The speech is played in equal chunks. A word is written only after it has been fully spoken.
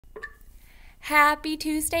Happy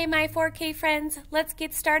Tuesday, my 4K friends. Let's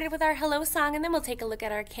get started with our hello song, and then we'll take a look at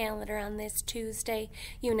our calendar on this Tuesday.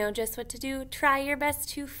 You know just what to do. Try your best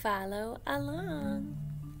to follow along.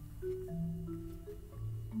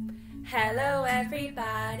 Hello,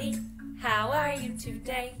 everybody. How are you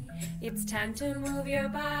today? It's time to move your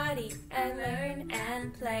body and learn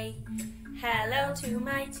and play. Hello to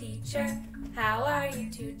my teacher. How are you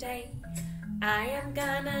today? I am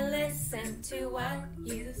gonna listen to what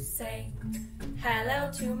you say.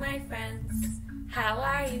 Hello to my friends. How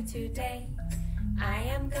are you today? I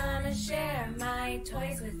am gonna share my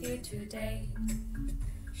toys with you today.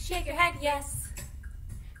 Shake your head yes.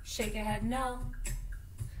 Shake your head no.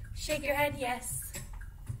 Shake your head yes.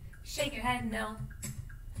 Shake your head no.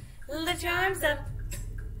 Lift your arms up.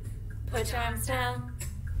 Put your arms down.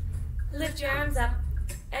 Lift your arms up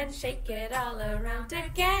and shake it all around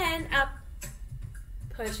again. Up.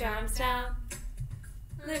 Push your arms down,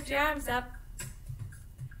 lift your arms up,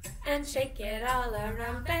 and shake it all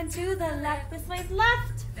around. Bend to the left, this way's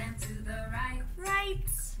left. Bend to the right, Right.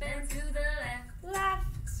 bend to the left,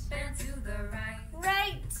 Left. bend to the right.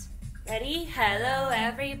 Right. Ready? Hello,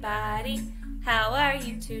 everybody. How are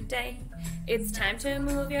you today? It's time to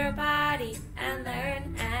move your body and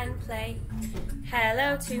learn and play.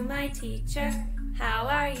 Hello to my teacher. How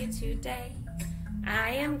are you today?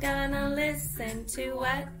 I am gonna listen to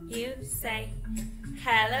what you say.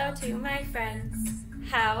 Hello to my friends.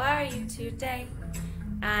 How are you today?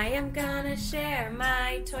 I am gonna share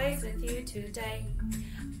my toys with you today.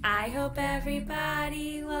 I hope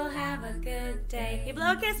everybody will have a good day. Hey,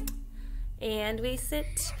 blow a kiss. And we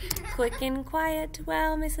sit quick and quiet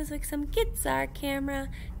while Mrs. Wixom gets our camera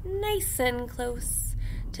nice and close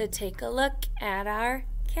to take a look at our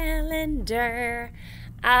calendar.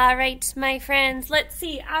 All right, my friends, let's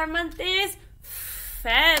see. Our month is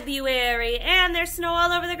February, and there's snow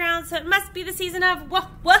all over the ground, so it must be the season of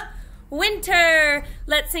winter.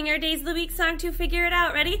 Let's sing our Days of the Week song to figure it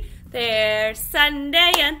out. Ready? There's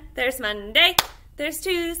Sunday, and there's Monday. There's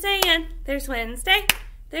Tuesday, and there's Wednesday.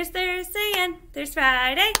 There's Thursday, and there's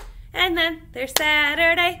Friday. And then there's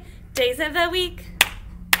Saturday. Days of the week.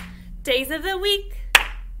 Days of the week.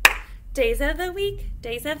 Days of the week.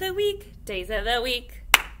 Days of the week. Days of the week.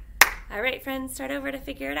 All right, friends, start over to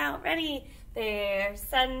figure it out. Ready? There's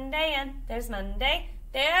Sunday and there's Monday.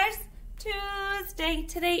 There's Tuesday.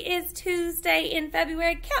 Today is Tuesday in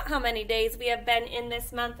February. Count how many days we have been in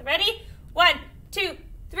this month. Ready? 1, 2,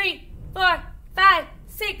 3, 4, 5,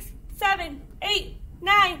 6, 7, 8,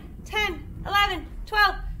 9, 10, 11,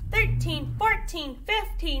 12, 13, 14,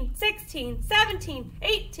 15, 16, 17,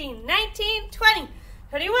 18, 19, 20,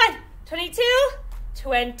 21, 22,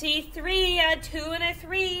 23. A 2 and a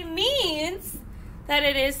 3 means that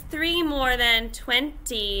it is 3 more than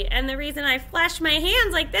 20. And the reason I flash my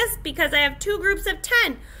hands like this because I have 2 groups of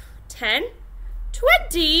 10. 10,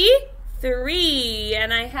 23.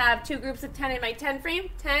 And I have 2 groups of 10 in my 10 frame.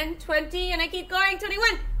 10, 20, and I keep going.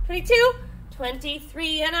 21, 22,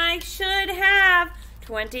 23. And I should have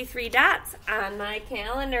 23 dots on my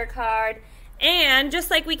calendar card. And just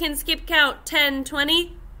like we can skip count 10,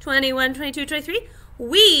 20, 21, 22, 23,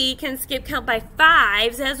 we can skip count by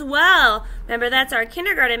 5s as well. Remember, that's our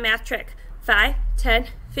kindergarten math trick. 5, 10,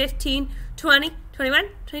 15, 20, 21,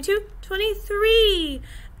 22, 23.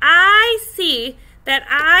 I see that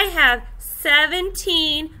I have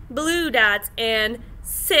 17 blue dots and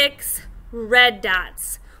 6 red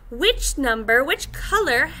dots. Which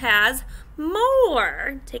color has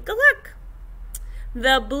more? Take a look.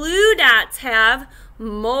 The blue dots have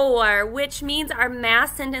more, which means our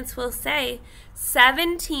math sentence will say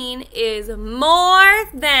 17 is more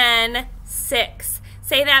than 6.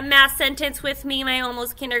 Say that math sentence with me, my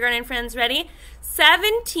almost kindergarten friends. Ready?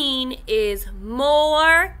 17 is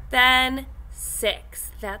more than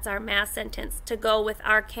 6. That's our math sentence to go with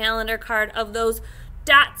our calendar card of those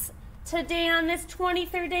dots today on this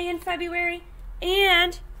 23rd day in February.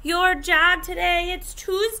 And your job today, it's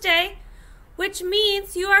Tuesday, which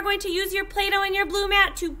means you are going to use your Play-Doh and your blue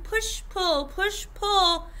mat to push, pull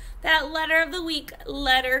that letter of the week,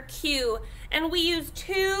 letter Q. And we use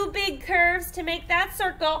 2 big curves to make that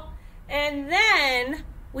circle, and then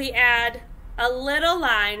we add a little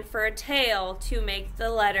line for a tail to make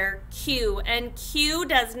the letter Q. And Q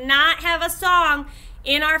does not have a song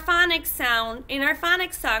in our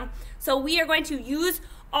phonics song, so we are going to use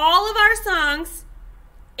all of our songs,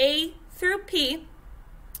 A through P.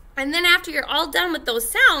 And then after you're all done with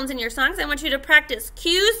those sounds in your songs, I want you to practice.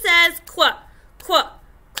 Q says qua, qua,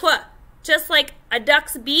 qua. Just like a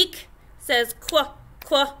duck's beak says qua,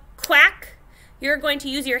 qua, quack. You're going to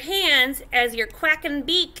use your hands as your quacking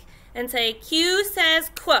beak and say Q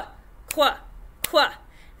says qua, qua, Qu.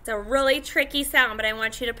 It's a really tricky sound, but I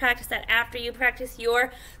want you to practice that after you practice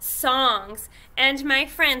your songs. And my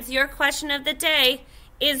friends, your question of the day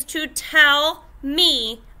is to tell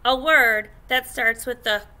me a word that starts with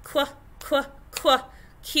the qu, qu, qu,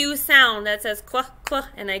 Q sound that says qu, qu.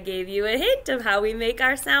 And I gave you a hint of how we make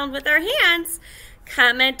our sound with our hands.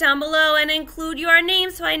 Comment down below and include your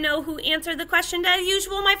name so I know who answered the question. As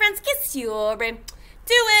usual, my friends, kiss your brain.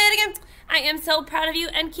 Do it again. I am so proud of you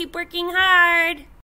and keep working hard.